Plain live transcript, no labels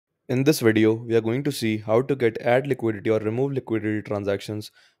In this video, we are going to see how to get add liquidity or remove liquidity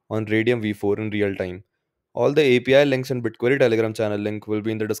transactions on Raydium V4 in real time. All the API links and Bitquery Telegram channel link will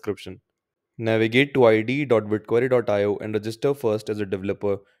be in the description. Navigate to id.bitquery.io and register first as a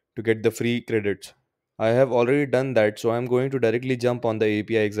developer to get the free credits. I have already done that, so I am going to directly jump on the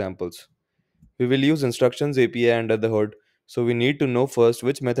API examples. We will use instructions API under the hood, so we need to know first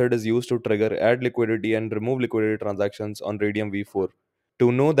which method is used to trigger add liquidity and remove liquidity transactions on Raydium V4.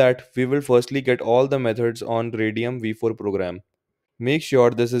 To know that, we will firstly get all the methods on Raydium V4 program. Make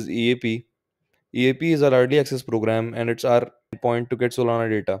sure this is EAP. EAP is our early access program and it's our endpoint to get Solana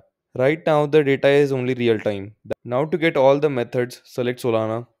data. Right now, the data is only real time. Now to get all the methods, select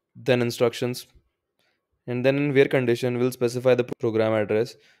Solana, then instructions, and then in where condition we'll specify the program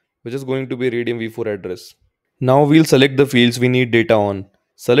address, which is going to be Radium V4 address. Now we'll select the fields we need data on.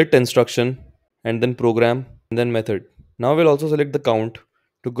 Select instruction and then program and then method. Now we'll also select the count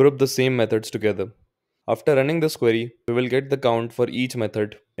to group the same methods together. After running this query, we will get the count for each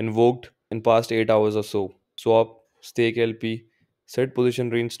method invoked in past 8 hours or so. Swap, stake LP, set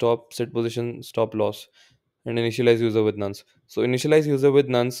position range stop, set position stop loss, and initialize user with nuns. So initialize user with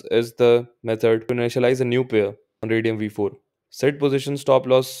nuns is the method to initialize a new pair on Radium V4. Set position stop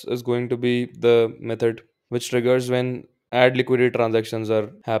loss is going to be the method which triggers when add liquidity transactions are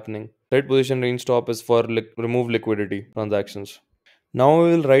happening. Set position range stop is for remove liquidity transactions. Now we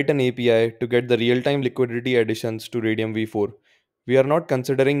will write an API to get the real-time liquidity additions to Radium V4. We are not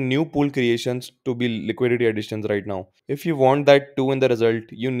considering new pool creations to be liquidity additions right now. If you want that too in the result,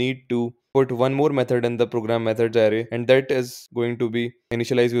 you need to put one more method in the program methods array, and that is going to be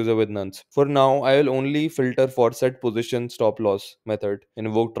initialize user with nuns. For now, I will only filter for set position stop loss method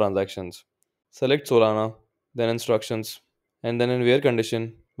invoke transactions. Select Solana, then instructions, and then in where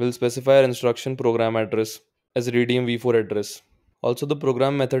condition, we'll specify our instruction program address as Radium V4 address. Also, the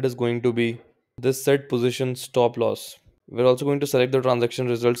program method is going to be this set position stop loss. We're also going to select the transaction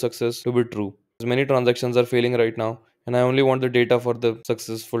result success to be true. As many transactions are failing right now, and I only want the data for the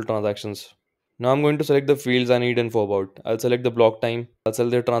successful transactions. Now I'm going to select the fields I need info about. I'll select the block time. I'll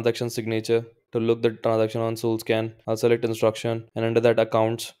select the transaction signature to look the transaction on Solscan. I'll select instruction and under that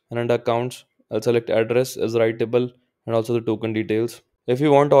accounts. And under accounts, I'll select address as writable and also the token details. If you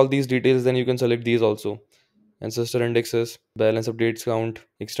want all these details, then you can select these also. Ancestor indexes, balance updates count,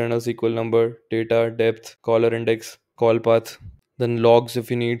 external SQL number, data, depth, caller index, call path, then logs if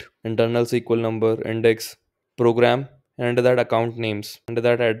you need, internal SQL number, index, program, and under that account names. Under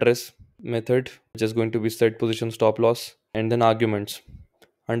that address method, which is going to be set position stop loss, and then arguments.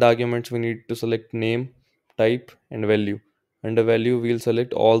 Under arguments, we need to select name, type, and value. Under value, we'll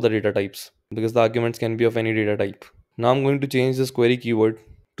select all the data types because the arguments can be of any data type. Now I'm going to change this query keyword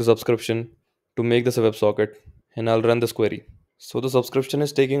to subscription to make this a WebSocket, and I'll run this query. So the subscription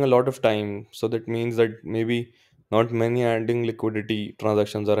is taking a lot of time. So that means that maybe not many adding liquidity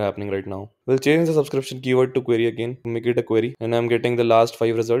transactions are happening right now. We'll change the subscription keyword to query again to make it a query, and I'm getting the last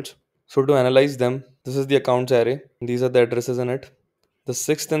 5 results. So to analyze them, this is the accounts array. These are the addresses in it. The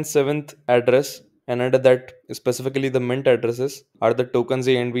 6th and 7th address, and under that specifically the mint addresses, are the tokens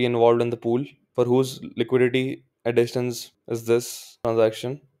A and B involved in the pool for whose liquidity additions is this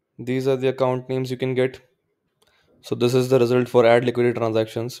transaction. These are the account names you can get. So this is the result for add liquidity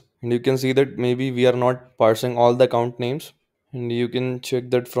transactions, and you can see that maybe we are not parsing all the account names, and you can check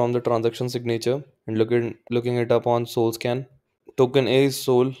that from the transaction signature and looking it up on Solscan. Token A is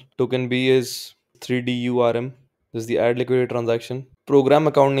Sol, token B is 3DURM. This is the add liquidity transaction. Program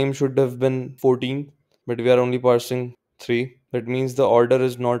account name should have been 14, but we are only parsing 3. That means the order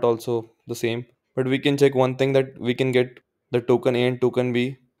is not also the same. But we can check one thing, that we can get the token A and token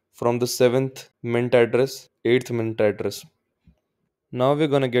B from the 7th mint address, 8th mint address. Now we're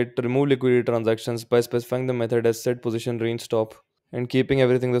gonna get remove liquidity transactions by specifying the method as set position range stop and keeping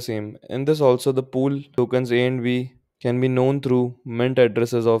everything the same. In this also, the pool tokens A and B can be known through mint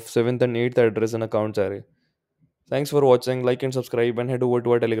addresses of 7th and 8th address in accounts array. Thanks for watching, like and subscribe, and head over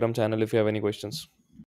to our Telegram channel if you have any questions.